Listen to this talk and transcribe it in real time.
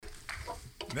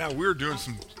Now we're doing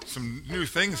some new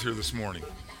things here this morning.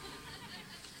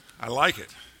 I like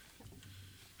it.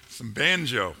 Some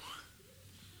banjo.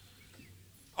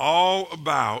 All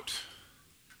about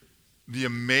the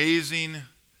amazing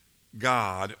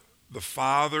God, the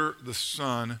Father, the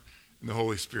Son, and the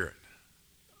Holy Spirit.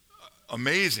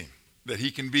 Amazing that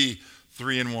he can be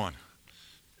three in one.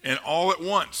 And all at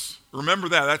once. Remember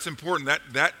that. That's important.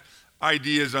 That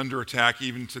idea is under attack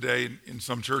even today in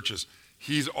some churches.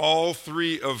 He's all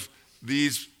three of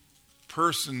these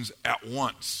persons at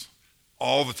once,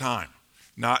 all the time.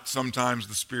 Not sometimes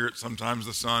the Spirit, sometimes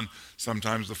the Son,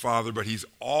 sometimes the Father, but he's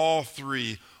all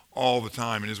three all the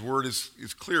time. And his word is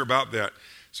clear about that.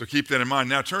 So keep that in mind.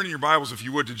 Now turn in your Bibles, if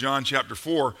you would, to John chapter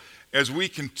 4, as we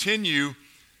continue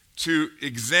to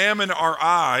examine our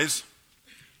eyes,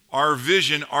 our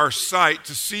vision, our sight,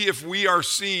 to see if we are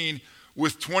seeing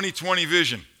with 2020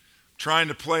 vision. Trying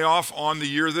to play off on the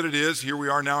year that it is. Here we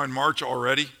are now in March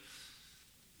already.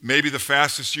 Maybe the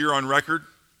fastest year on record.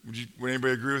 Would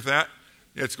anybody agree with that?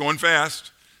 Yeah, it's going fast.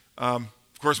 Of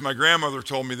course, my grandmother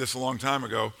told me this a long time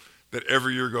ago, that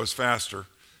every year goes faster.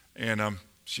 And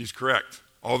she's correct.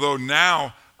 Although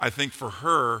now, I think for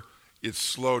her, it's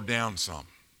slowed down some.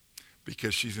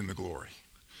 Because she's in the glory.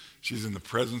 She's in the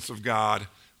presence of God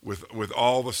with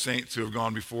all the saints who have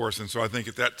gone before us. And so I think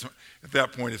at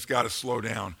that point, it's got to slow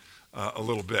down a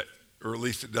little bit, or at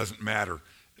least it doesn't matter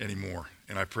anymore.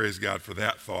 And I praise God for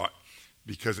that thought,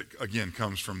 because it, again,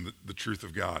 comes from the truth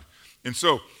of God. And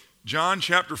so, John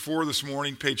chapter 4 this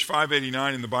morning, page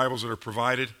 589 in the Bibles that are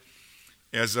provided,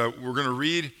 as we're going to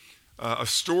read a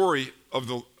story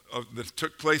that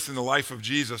took place in the life of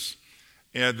Jesus,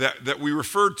 and that we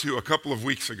referred to a couple of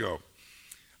weeks ago.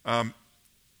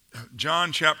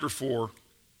 John chapter 4,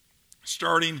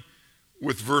 starting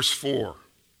with verse 4.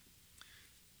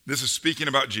 This is speaking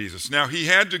about Jesus. Now, he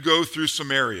had to go through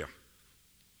Samaria.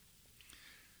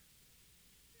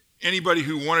 Anybody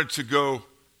who wanted to go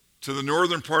to the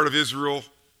northern part of Israel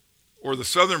or the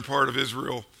southern part of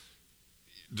Israel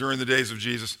during the days of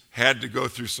Jesus had to go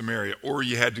through Samaria, or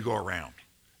you had to go around.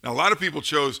 Now, a lot of people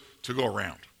chose to go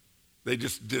around. They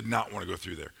just did not want to go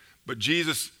through there. But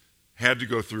Jesus had to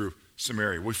go through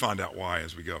Samaria. We find out why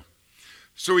as we go.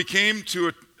 So he came to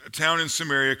a town in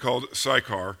Samaria called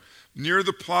Sychar, near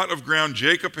the plot of ground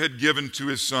Jacob had given to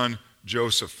his son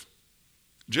Joseph.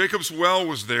 Jacob's well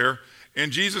was there,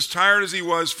 and Jesus, tired as he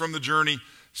was from the journey,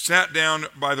 sat down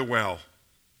by the well.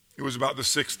 It was about the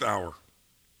 6th hour.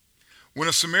 When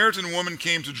a Samaritan woman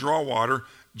came to draw water,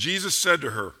 Jesus said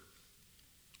to her,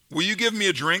 "Will you give me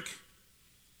a drink?"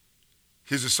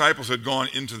 His disciples had gone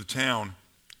into the town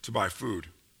to buy food.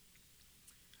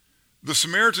 The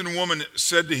Samaritan woman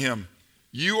said to him,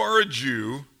 "You are a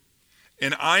Jew,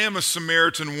 and I am a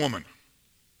Samaritan woman.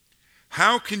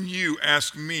 How can you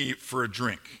ask me for a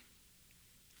drink?"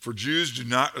 For Jews do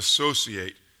not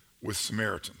associate with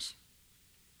Samaritans.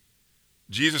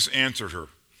 Jesus answered her,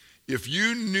 "If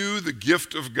you knew the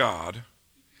gift of God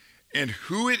and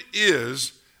who it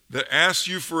is that asks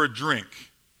you for a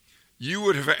drink, you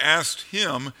would have asked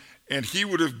him, and he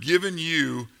would have given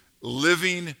you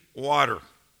living water."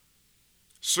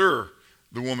 "Sir,"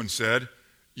 the woman said,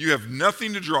 "you have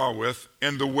nothing to draw with,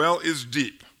 and the well is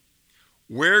deep.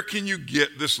 Where can you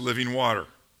get this living water?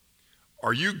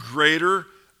 Are you greater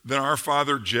than our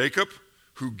father Jacob,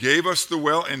 who gave us the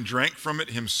well and drank from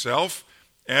it himself,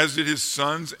 as did his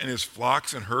sons and his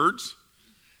flocks and herds?"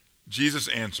 Jesus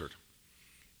answered,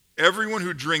 "Everyone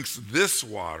who drinks this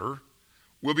water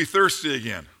will be thirsty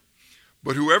again.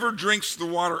 But whoever drinks the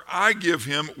water I give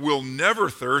him will never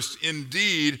thirst.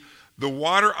 Indeed, the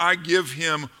water I give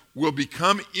him will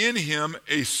become in him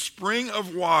a spring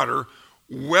of water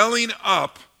welling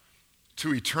up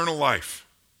to eternal life."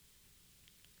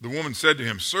 The woman said to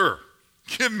him, "Sir,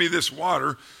 give me this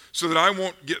water so that I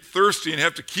won't get thirsty and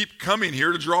have to keep coming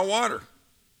here to draw water."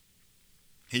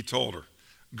 He told her,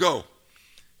 "Go,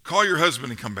 call your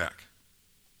husband and come back."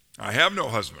 "I have no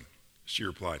husband," she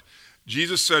replied.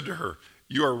 Jesus said to her,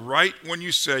 "You are right when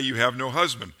you say you have no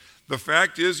husband. The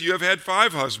fact is, you have had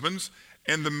 5 husbands,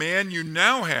 and the man you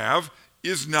now have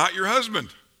is not your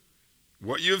husband.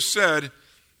 What you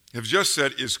have just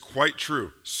said is quite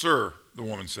true." "Sir," the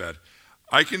woman said,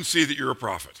 "I can see that you're a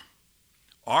prophet.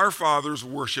 Our fathers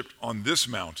worshipped on this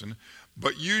mountain,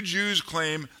 but you Jews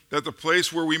claim that the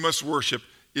place where we must worship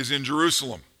is in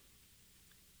Jerusalem."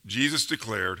 Jesus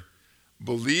declared,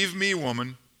 "Believe me,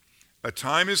 woman, a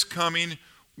time is coming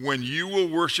when you will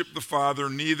worship the Father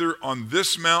neither on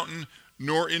this mountain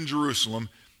nor in Jerusalem.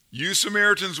 You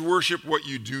Samaritans worship what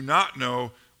you do not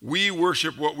know. We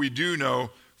worship what we do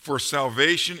know, for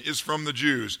salvation is from the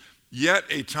Jews. Yet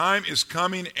a time is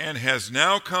coming and has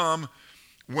now come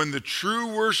when the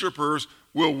true worshipers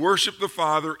will worship the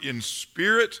Father in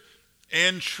spirit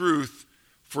and truth,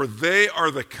 for they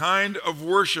are the kind of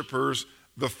worshipers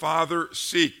the Father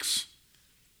seeks.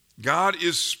 God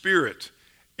is spirit,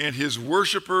 and his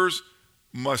worshipers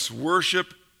must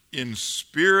worship in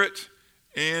spirit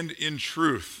and in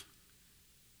truth.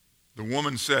 The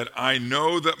woman said, I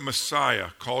know that Messiah,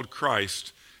 called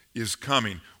Christ, is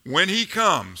coming. When he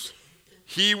comes,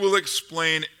 he will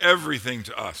explain everything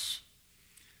to us.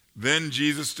 Then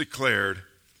Jesus declared,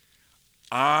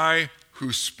 I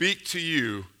who speak to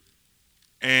you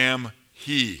am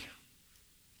he.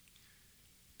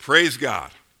 Praise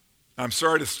God. I'm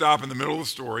sorry to stop in the middle of the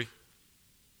story,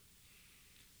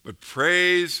 but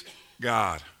praise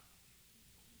God.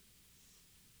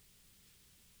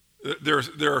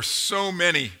 There are so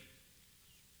many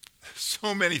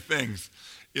things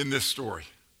in this story.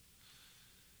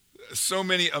 So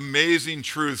many amazing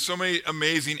truths, so many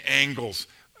amazing angles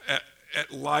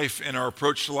at life and our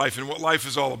approach to life and what life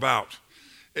is all about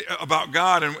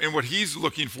God and what he's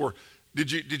looking for.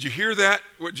 Did you hear that,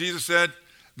 what Jesus said?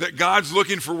 That God's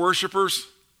looking for worshipers?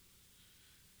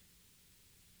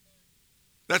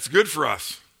 That's good for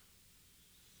us.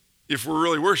 If we're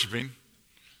really worshiping,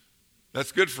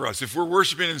 that's good for us. If we're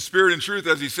worshiping in spirit and truth,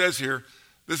 as he says here,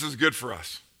 this is good for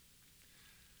us.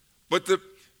 But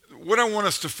what I want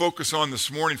us to focus on this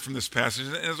morning from this passage,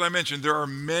 and as I mentioned, there are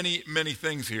many, many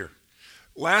things here.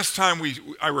 Last time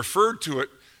I referred to it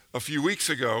a few weeks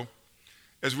ago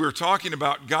as we were talking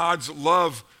about God's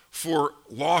love for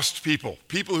lost people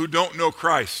who don't know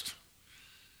Christ,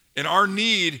 and our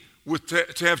need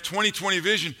to have 2020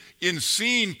 vision in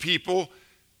seeing people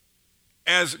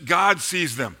as God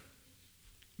sees them,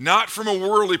 not from a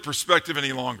worldly perspective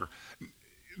any longer.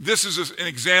 This is an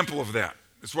example of that.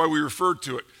 That's why we referred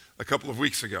to it a couple of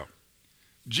weeks ago.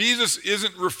 Jesus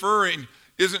isn't looking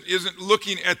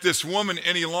at this woman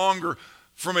any longer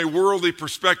from a worldly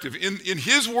perspective. In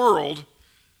his world,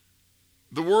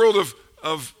 the world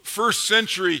of first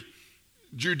century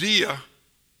Judea,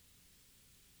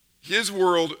 his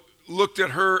world looked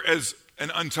at her as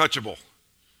an untouchable,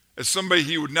 as somebody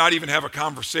he would not even have a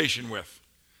conversation with.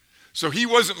 So he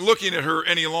wasn't looking at her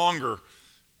any longer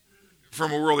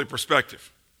from a worldly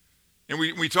perspective. And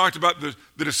we talked about the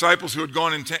disciples who had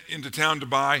gone into town to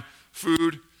buy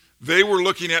food. They were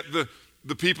looking at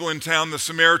the people in town, the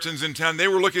Samaritans in town. They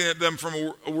were looking at them from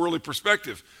a worldly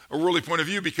perspective, a worldly point of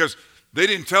view, because they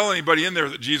didn't tell anybody in there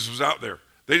that Jesus was out there.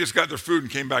 They just got their food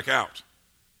and came back out.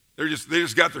 They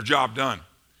just got their job done.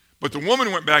 But the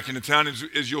woman went back into town,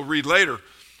 as you'll read later,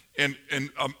 and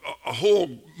a whole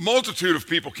multitude of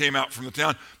people came out from the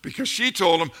town because she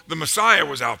told them the Messiah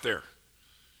was out there.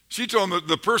 She told them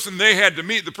the person they had to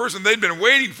meet, the person they'd been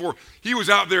waiting for, he was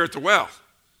out there at the well.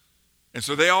 And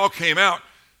so they all came out.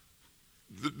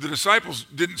 The disciples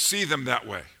didn't see them that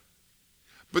way.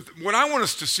 But what I want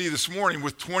us to see this morning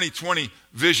with 2020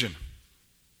 vision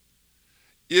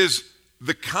is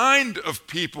the kind of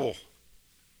people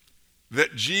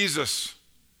that Jesus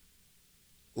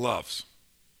loves.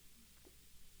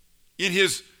 In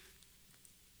his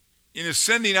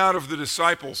sending out of the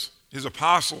disciples, his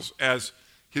apostles, as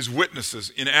his witnesses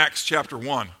in Acts chapter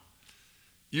 1,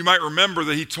 you might remember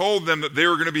that he told them that they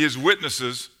were going to be his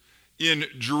witnesses in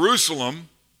Jerusalem,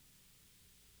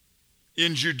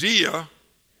 in Judea,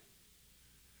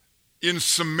 in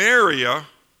Samaria,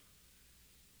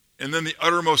 and then the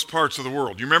uttermost parts of the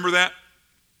world. You remember that?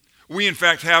 We, in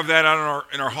fact, have that out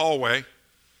in our hallway.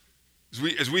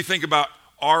 As we think about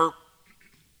our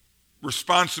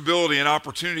responsibility and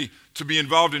opportunity to be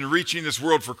involved in reaching this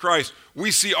world for Christ,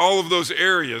 we see all of those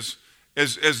areas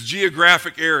as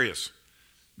geographic areas.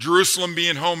 Jerusalem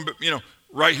being home,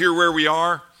 right here where we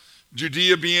are.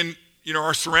 Judea being,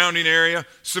 our surrounding area.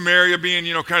 Samaria being,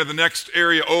 kind of the next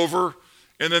area over.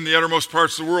 And then the uttermost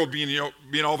parts of the world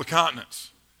being all the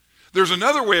continents. There's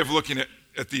another way of looking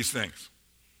at these things.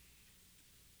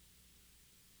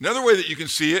 Another way that you can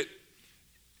see it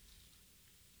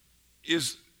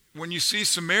is when you see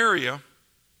Samaria,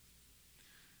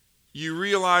 you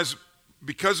realize,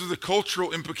 because of the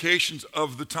cultural implications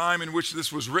of the time in which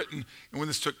this was written and when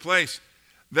this took place,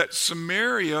 that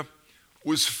Samaria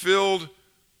was filled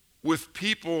with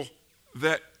people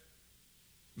that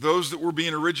those that were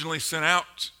being originally sent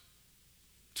out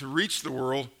to reach the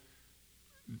world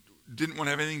didn't want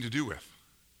to have anything to do with.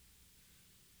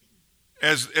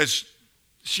 As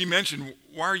she mentioned,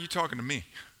 why are you talking to me?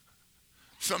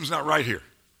 Something's not right here.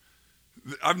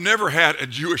 I've never had a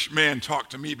Jewish man talk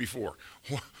to me before.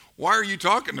 Why are you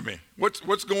talking to me?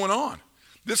 What's going on?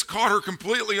 This caught her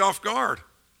completely off guard.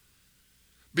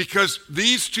 Because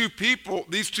these two people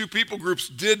groups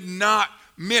did not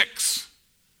mix.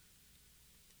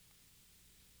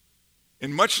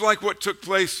 And much like what took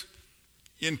place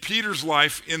in Peter's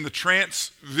life, in the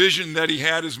trance vision that he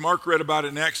had, as Mark read about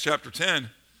in Acts chapter 10,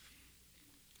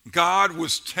 God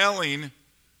was telling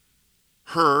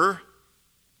her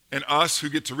and us who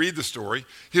get to read the story,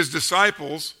 his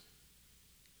disciples,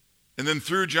 and then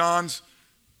through John's,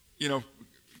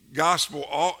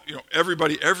 gospel,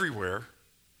 everybody everywhere,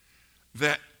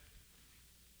 that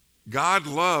God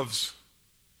loves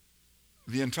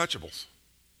the untouchables.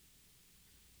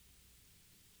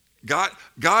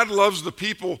 God loves the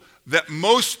people that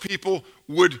most people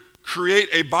would create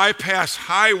a bypass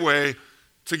highway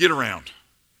to get around.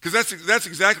 Because that's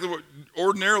exactly what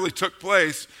ordinarily took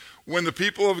place when the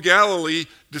people of Galilee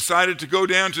decided to go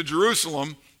down to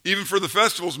Jerusalem, even for the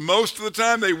festivals. Most of the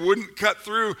time they wouldn't cut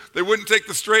through. They wouldn't take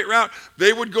the straight route.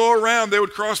 They would go around. They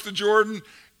would cross the Jordan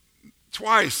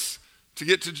twice to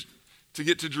get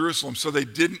to Jerusalem. So they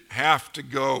didn't have to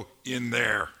go in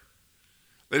there.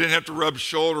 They didn't have to rub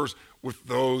shoulders with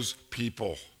those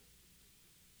people.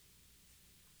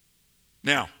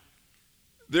 Now,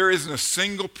 there isn't a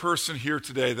single person here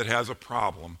today that has a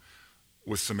problem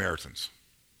with Samaritans.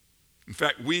 In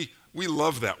fact, we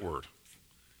love that word.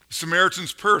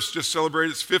 Samaritan's Purse just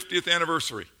celebrated its 50th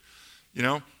anniversary.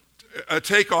 A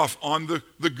takeoff on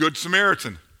the Good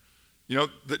Samaritan,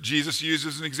 that Jesus used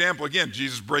as an example. Again,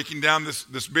 Jesus breaking down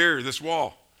this barrier, this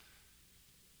wall.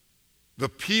 The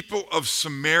people of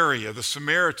Samaria, the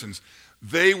Samaritans,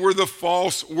 they were the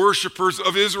false worshipers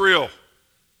of Israel.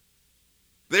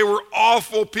 They were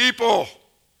awful people.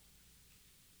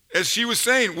 As she was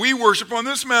saying, we worship on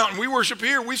this mountain. We worship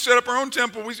here. We set up our own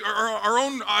temple. Our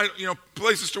own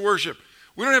places to worship.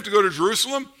 We don't have to go to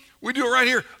Jerusalem. We do it right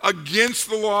here against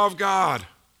the law of God.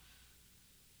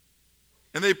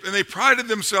 And they prided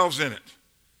themselves in it.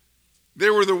 They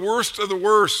were the worst of the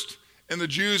worst, and the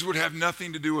Jews would have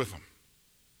nothing to do with them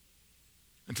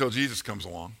until Jesus comes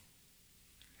along.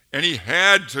 And he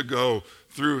had to go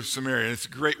through Samaria. And it's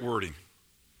great wording.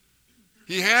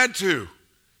 He had to.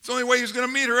 It's the only way he was going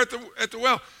to meet her at the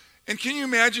well. And can you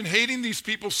imagine hating these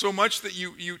people so much that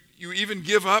you even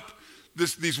give up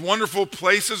these wonderful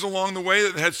places along the way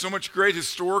that had so much great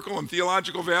historical and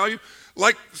theological value?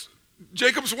 Like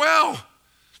Jacob's well.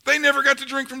 They never got to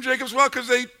drink from Jacob's well because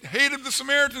they hated the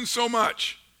Samaritans so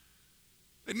much.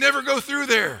 They'd never go through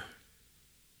there.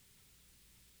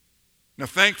 Now,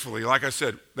 thankfully, like I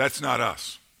said, that's not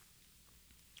us.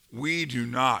 We do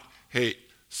not hate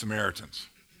Samaritans.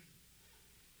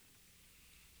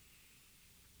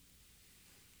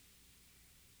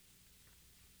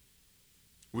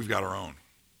 We've got our own.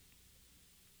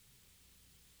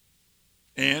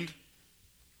 And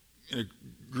in a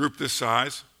group this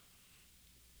size,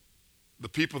 the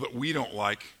people that we don't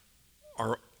like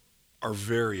are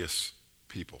various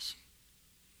peoples.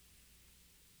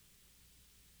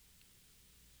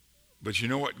 But you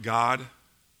know what God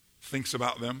thinks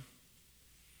about them?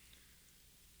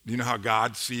 Do you know how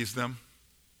God sees them?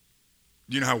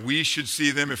 Do you know how we should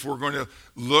see them if we're going to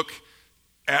look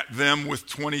at them with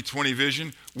 20/20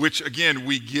 vision, which again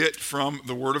we get from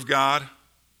the Word of God?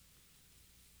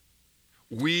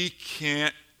 We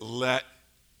can't let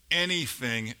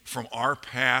anything from our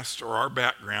past or our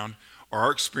background or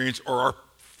our experience or our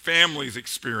family's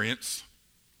experience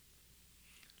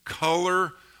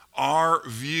color our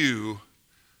view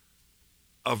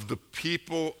of the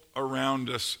people around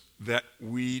us that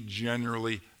we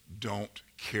generally don't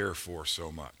care for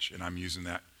so much. And I'm using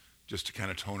that just to kind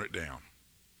of tone it down.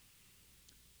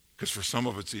 Because for some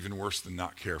of it's even worse than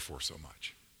not care for so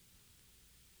much.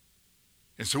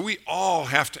 And so we all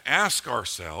have to ask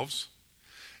ourselves,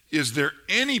 is there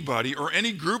anybody or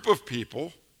any group of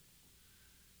people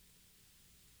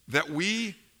that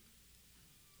we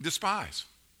despise?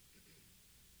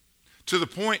 To the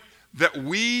point that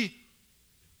we,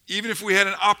 even if we had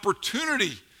an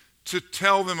opportunity to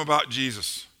tell them about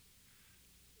Jesus,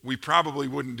 we probably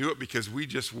wouldn't do it because we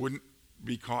just wouldn't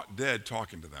be caught dead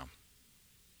talking to them.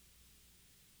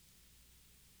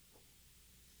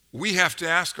 We have to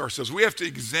ask ourselves, we have to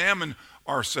examine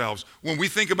ourselves. When we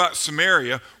think about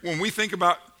Samaria, when we think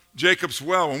about Jacob's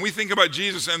well, when we think about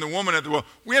Jesus and the woman at the well,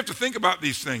 we have to think about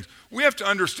these things. We have to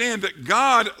understand that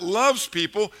God loves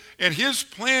people, and his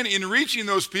plan in reaching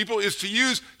those people is to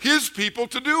use his people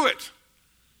to do it.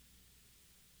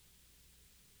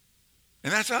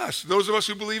 And that's us, those of us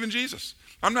who believe in Jesus.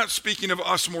 I'm not speaking of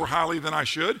us more highly than I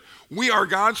should. We are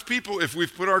God's people if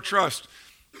we've put our trust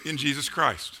in Jesus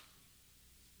Christ.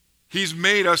 He's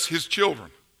made us his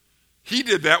children. He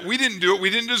did that. We didn't do it. We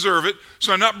didn't deserve it.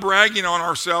 So I'm not bragging on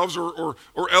ourselves or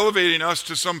elevating us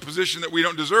to some position that we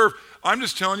don't deserve. I'm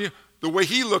just telling you the way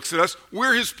he looks at us.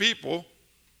 We're his people.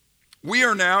 We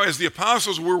are now, as the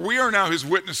apostles were, we are now his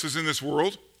witnesses in this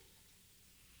world.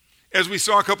 As we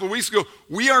saw a couple of weeks ago,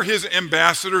 we are his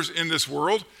ambassadors in this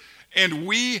world. And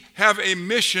we have a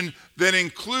mission that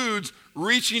includes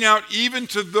reaching out even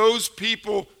to those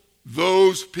people,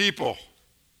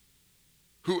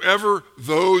 whoever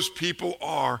those people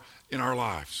are in our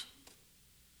lives.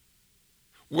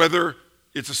 Whether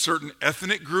it's a certain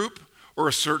ethnic group or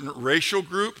a certain racial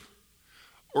group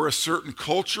or a certain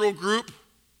cultural group.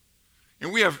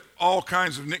 And we have all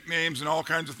kinds of nicknames and all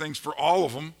kinds of things for all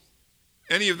of them.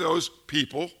 Any of those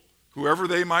people, whoever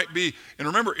they might be. And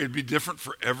remember, it'd be different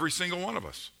for every single one of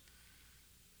us.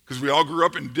 Because we all grew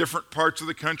up in different parts of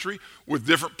the country with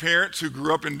different parents who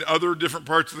grew up in other different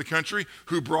parts of the country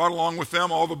who brought along with them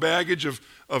all the baggage of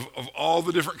all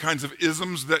the different kinds of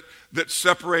isms that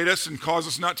separate us and cause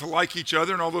us not to like each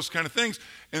other and all those kind of things.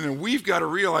 And then we've got to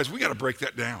realize we've got to break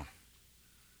that down.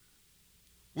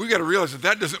 We've got to realize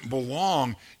that doesn't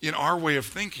belong in our way of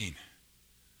thinking.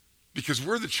 Because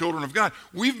we're the children of God.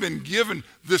 We've been given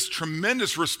this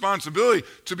tremendous responsibility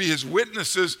to be his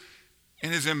witnesses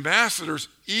and his ambassadors,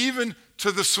 even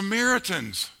to the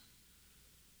Samaritans,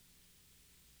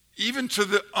 even to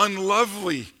the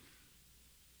unlovely.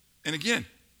 And again,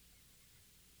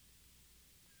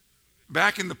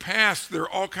 back in the past, there are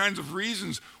all kinds of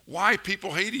reasons why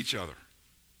people hate each other.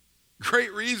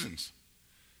 Great reasons.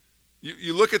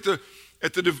 You look at the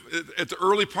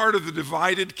early part of the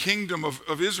divided kingdom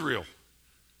of Israel.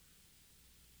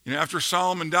 You know, after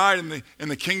Solomon died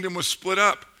and the kingdom was split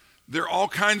up, there are all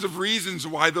kinds of reasons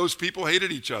why those people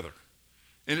hated each other.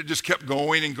 And it just kept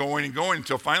going and going and going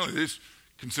until finally they just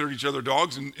considered each other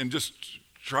dogs and just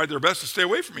tried their best to stay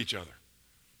away from each other.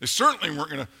 They certainly weren't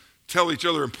going to tell each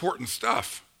other important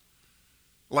stuff,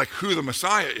 like who the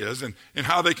Messiah is and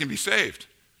how they can be saved.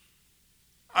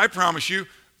 I promise you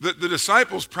that the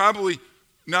disciples probably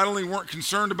not only weren't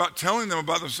concerned about telling them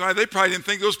about the Messiah, they probably didn't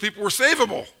think those people were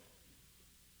savable.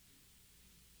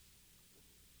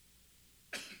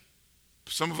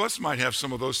 Some of us might have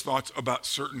some of those thoughts about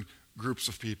certain groups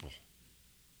of people.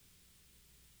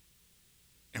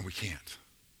 And we can't.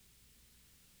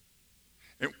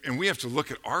 And we have to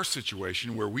look at our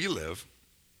situation where we live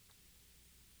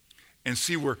and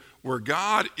see where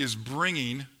God is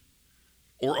bringing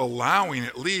or allowing,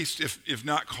 at least, if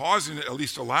not causing it, at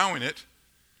least allowing it.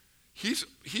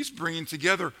 He's bringing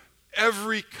together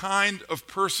every kind of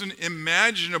person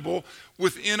imaginable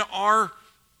within our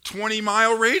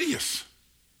 20-mile radius.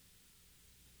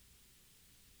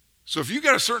 So if you've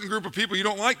got a certain group of people you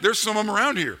don't like, there's some of them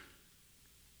around here.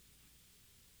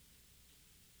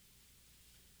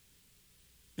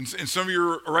 And some of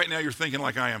you right now, you're thinking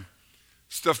like I am,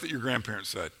 stuff that your grandparents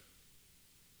said.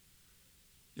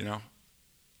 You know,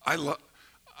 I love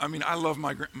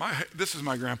this is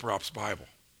my Grandpa Op's Bible.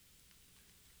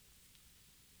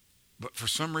 But for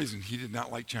some reason, he did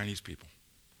not like Chinese people.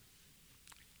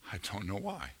 I don't know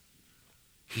why.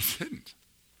 He didn't.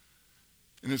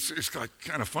 And it's like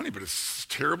kind of funny, but it's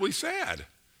terribly sad.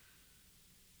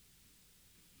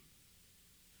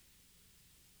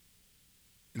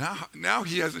 Now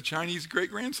he has a Chinese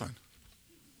great-grandson.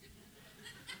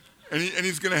 And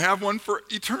he's going to have one for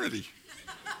eternity.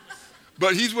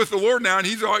 But he's with the Lord now, and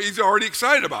he's already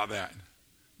excited about that.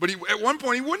 But at one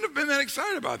point, he wouldn't have been that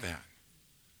excited about that.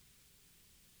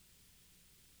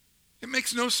 It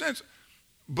makes no sense.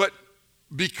 But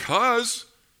because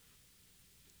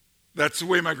that's the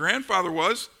way my grandfather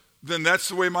was, then that's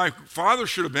the way my father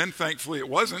should have been. Thankfully, it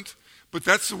wasn't. But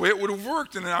that's the way it would have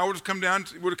worked, and then it would have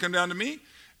come down to me,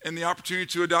 and the opportunity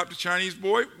to adopt a Chinese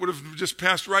boy would have just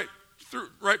passed right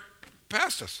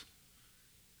past us.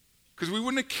 Because I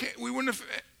wouldn't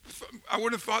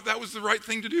have thought that was the right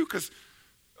thing to do. Because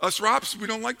us Rops, we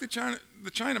don't like the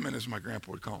Chinamen, as my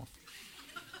grandpa would call them.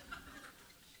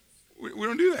 We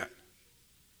don't do that.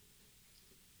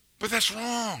 But that's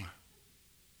wrong.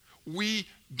 We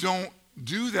don't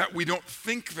do that. We don't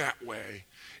think that way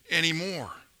anymore.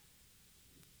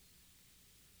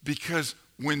 Because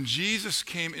when Jesus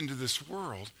came into this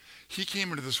world, he came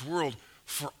into this world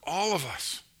for all of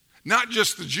us, not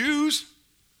just the Jews.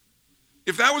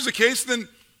 If that was the case, then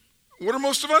what are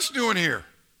most of us doing here?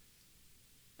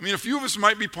 I mean, a few of us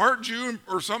might be part Jew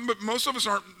or something, but most of us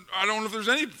aren't. I don't know if there's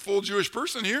any full Jewish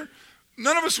person here.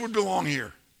 None of us would belong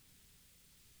here.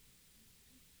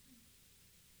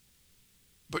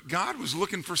 But God was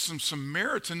looking for some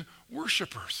Samaritan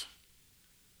worshipers.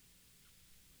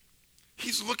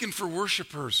 He's looking for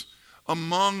worshipers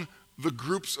among the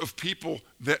groups of people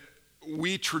that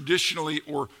we traditionally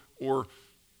or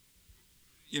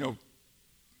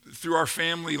through our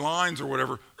family lines or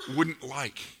whatever wouldn't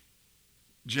like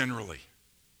generally.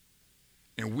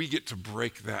 And we get to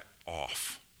break that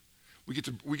off. We get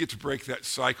to break that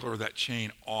cycle or that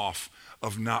chain off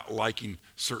of not liking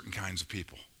certain kinds of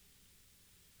people.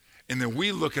 And then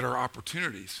we look at our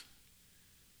opportunities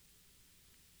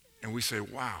and we say,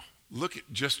 wow, look at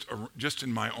just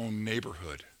in my own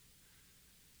neighborhood,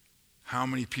 how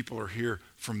many people are here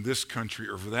from this country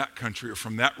or from that country or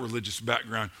from that religious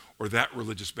background or that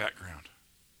religious background.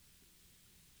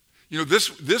 You know,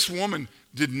 this woman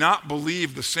did not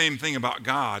believe the same thing about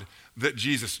God that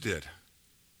Jesus did.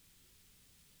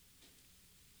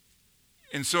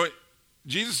 And so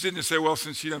Jesus didn't say, well,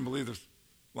 since she doesn't believe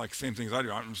the same things I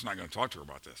do, I'm just not going to talk to her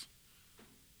about this.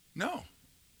 No.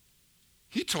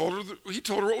 He told her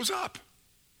what was up.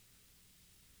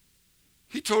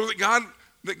 He told her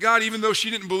that God, even though she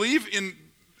didn't believe in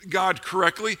God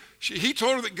correctly, he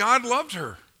told her that God loved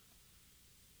her.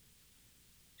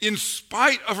 In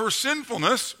spite of her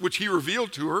sinfulness, which he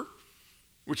revealed to her,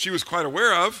 which she was quite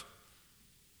aware of.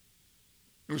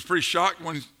 He was pretty shocked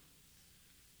when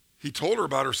he told her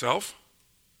about herself.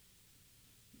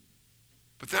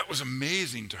 But that was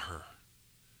amazing to her.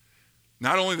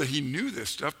 Not only that he knew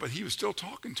this stuff, but he was still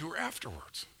talking to her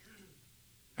afterwards,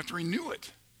 after he knew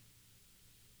it.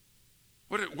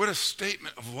 What a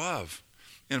statement of love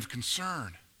and of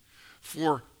concern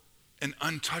for an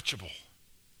untouchable.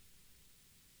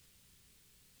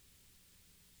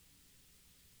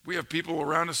 We have people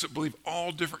around us that believe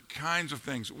all different kinds of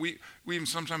things. We even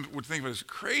sometimes would think of it as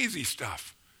crazy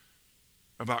stuff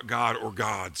about God or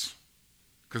gods,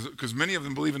 because many of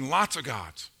them believe in lots of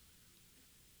gods.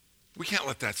 We can't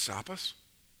let that stop us.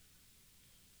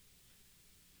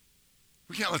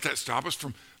 We can't let that stop us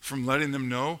from letting them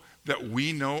know that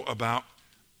we know about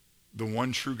the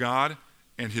one true God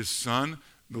and his Son,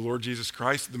 the Lord Jesus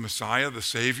Christ, the Messiah, the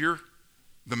Savior,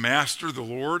 the Master, the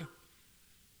Lord,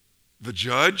 the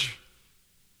Judge.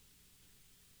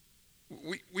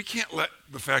 We can't let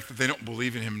the fact that they don't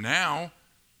believe in him now,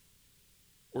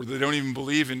 or they don't even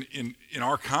believe in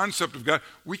our concept of God,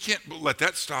 we can't let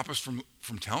that stop us from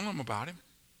telling them about him.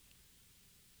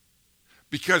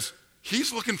 Because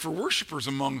he's looking for worshipers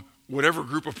among whatever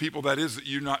group of people that is that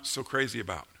you're not so crazy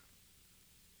about,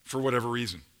 for whatever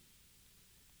reason.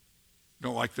 You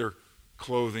don't like their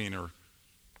clothing or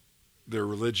their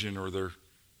religion or their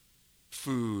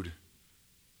food,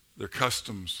 their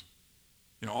customs,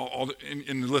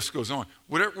 and the list goes on.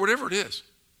 Whatever it is,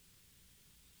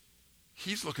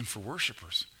 he's looking for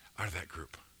worshipers out of that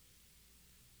group.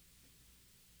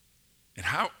 And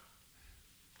how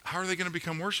are they going to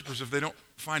become worshipers if they don't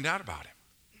find out about him?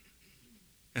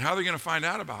 And how are they going to find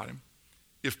out about him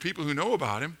if people who know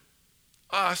about him,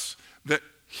 us, that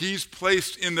he's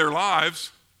placed in their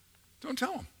lives, don't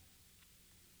tell them?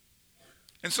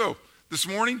 And so, this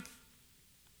morning,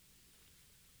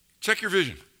 check your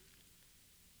vision.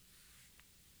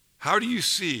 How do you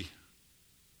see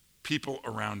people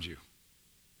around you?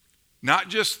 Not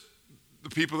just the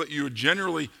people that you would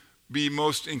generally be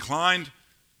most inclined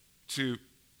to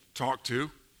talk to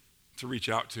reach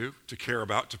out to care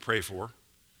about, to pray for,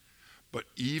 but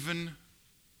even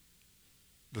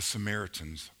the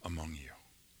Samaritans among you,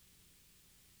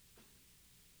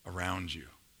 around you,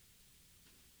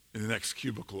 in the next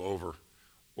cubicle over,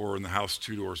 or in the house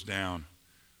 2 doors down,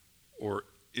 or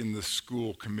in the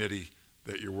school committee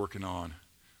that you're working on,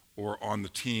 or on the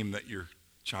team that your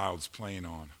child's playing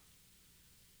on,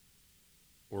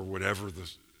 or whatever the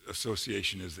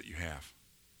association is that you have.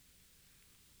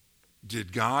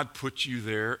 Did God put you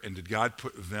there, and did God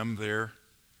put them there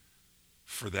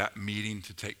for that meeting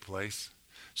to take place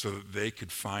so that they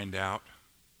could find out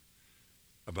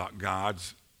about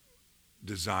God's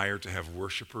desire to have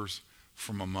worshipers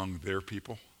from among their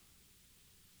people?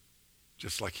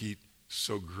 Just like he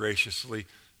so graciously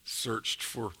searched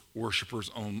for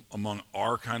worshipers among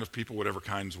our kind of people, whatever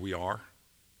kinds we are.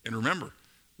 And remember,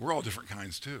 we're all different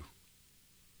kinds too.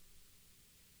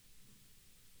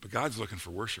 But God's looking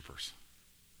for worshipers.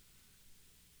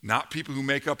 Not people who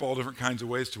make up all different kinds of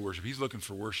ways to worship. He's looking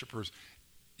for worshipers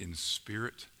in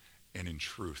spirit and in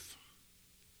truth.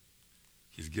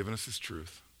 He's given us his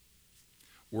truth.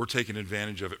 We're taking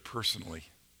advantage of it personally.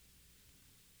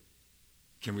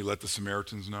 Can we let the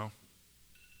Samaritans know?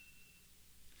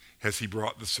 Has he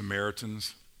brought the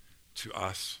Samaritans to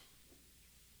us?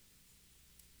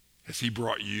 Has he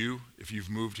brought you, if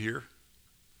you've moved here,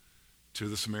 to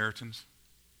the Samaritans?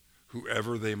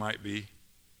 Whoever they might be,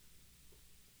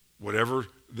 whatever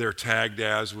they're tagged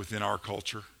as within our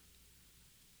culture,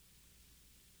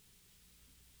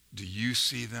 Do you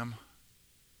see them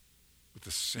with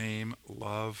the same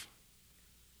love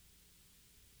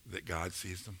that God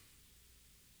sees them?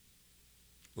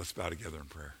 Let's bow together in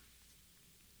prayer.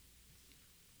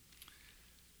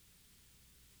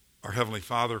 Our Heavenly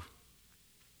Father,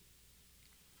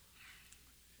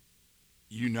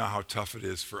 you know how tough it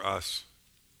is for us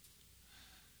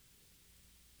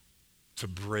to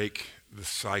break the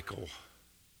cycle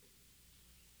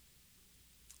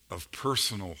of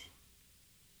personal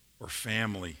or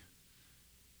family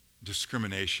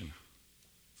discrimination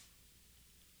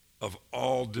of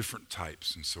all different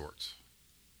types and sorts.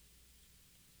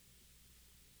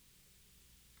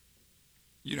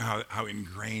 You know how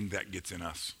ingrained that gets in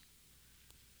us,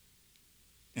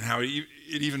 and how it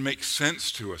even makes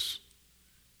sense to us.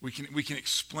 We can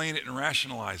explain it and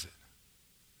rationalize it.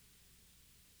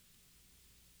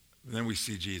 And then we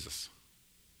see Jesus.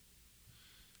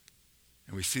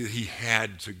 And we see that he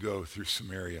had to go through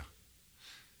Samaria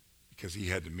because he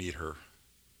had to meet her.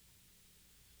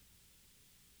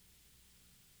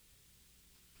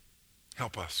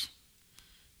 Help us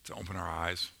to open our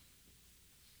eyes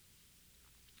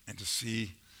and to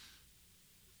see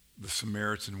the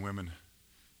Samaritan women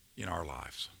in our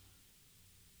lives.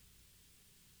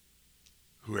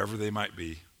 Whoever they might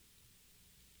be,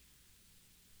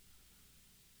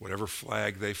 whatever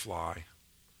flag they fly,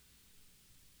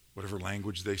 whatever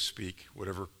language they speak,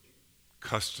 whatever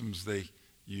customs they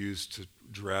use to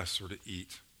dress or to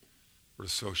eat or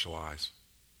to socialize,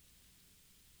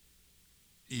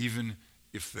 even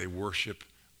if they worship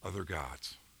other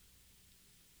gods.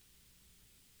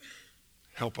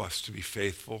 Help us to be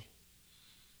faithful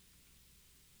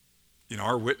in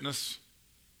our witness,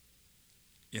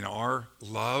 in our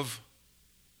love,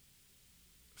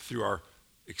 through our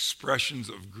expressions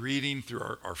of greeting, through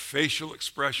our facial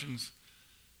expressions,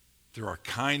 through our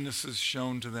kindnesses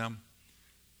shown to them,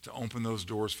 to open those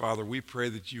doors. Father, we pray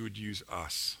that you would use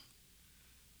us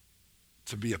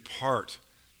to be a part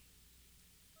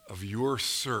of your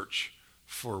search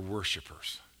for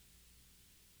worshipers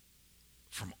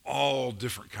from all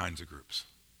different kinds of groups,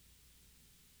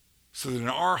 so that in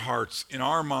our hearts, in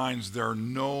our minds, there are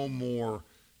no more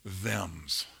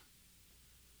thems,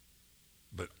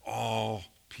 but all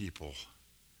people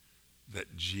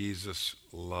that Jesus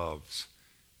loves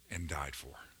and died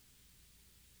for.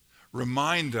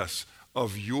 Remind us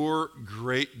of your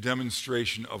great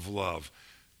demonstration of love,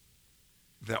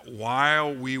 that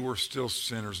while we were still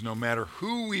sinners, no matter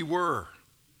who we were,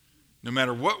 no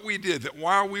matter what we did, that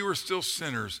while we were still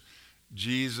sinners,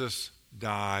 Jesus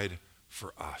died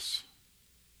for us.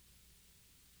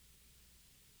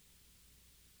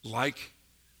 Like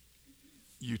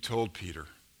you told Peter,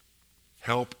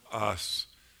 help us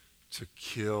to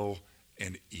kill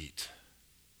and eat.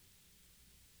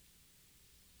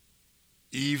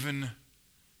 Even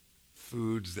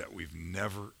foods that we've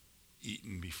never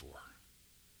eaten before.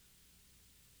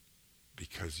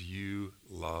 Because you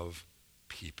love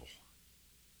people.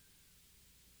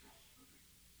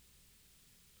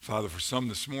 Father, for some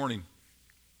this morning,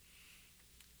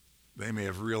 they may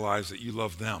have realized that you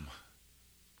love them.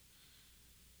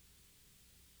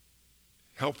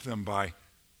 Help them by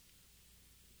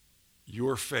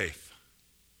your faith,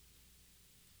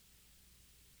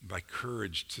 by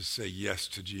courage to say yes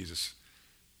to Jesus,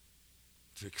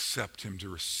 to accept him, to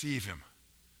receive him,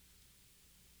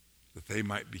 that they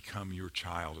might become your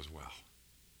child as well.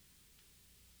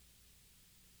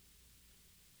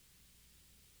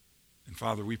 And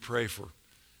Father, we pray for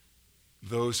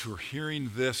those who are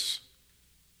hearing this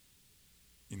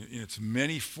in its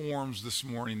many forms this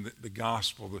morning, the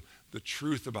gospel, the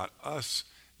truth about us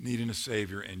needing a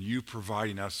Savior and you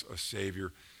providing us a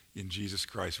Savior in Jesus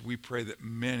Christ. We pray that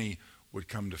many would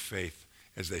come to faith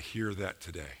as they hear that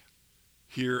today,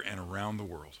 here and around the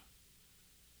world.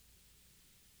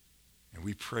 And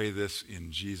we pray this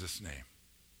in Jesus' name.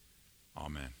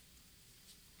 Amen.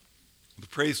 The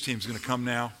praise team is going to come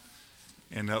now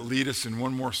and lead us in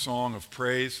one more song of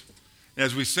praise. And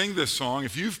as we sing this song,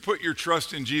 if you've put your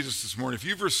trust in Jesus this morning, if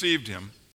you've received him,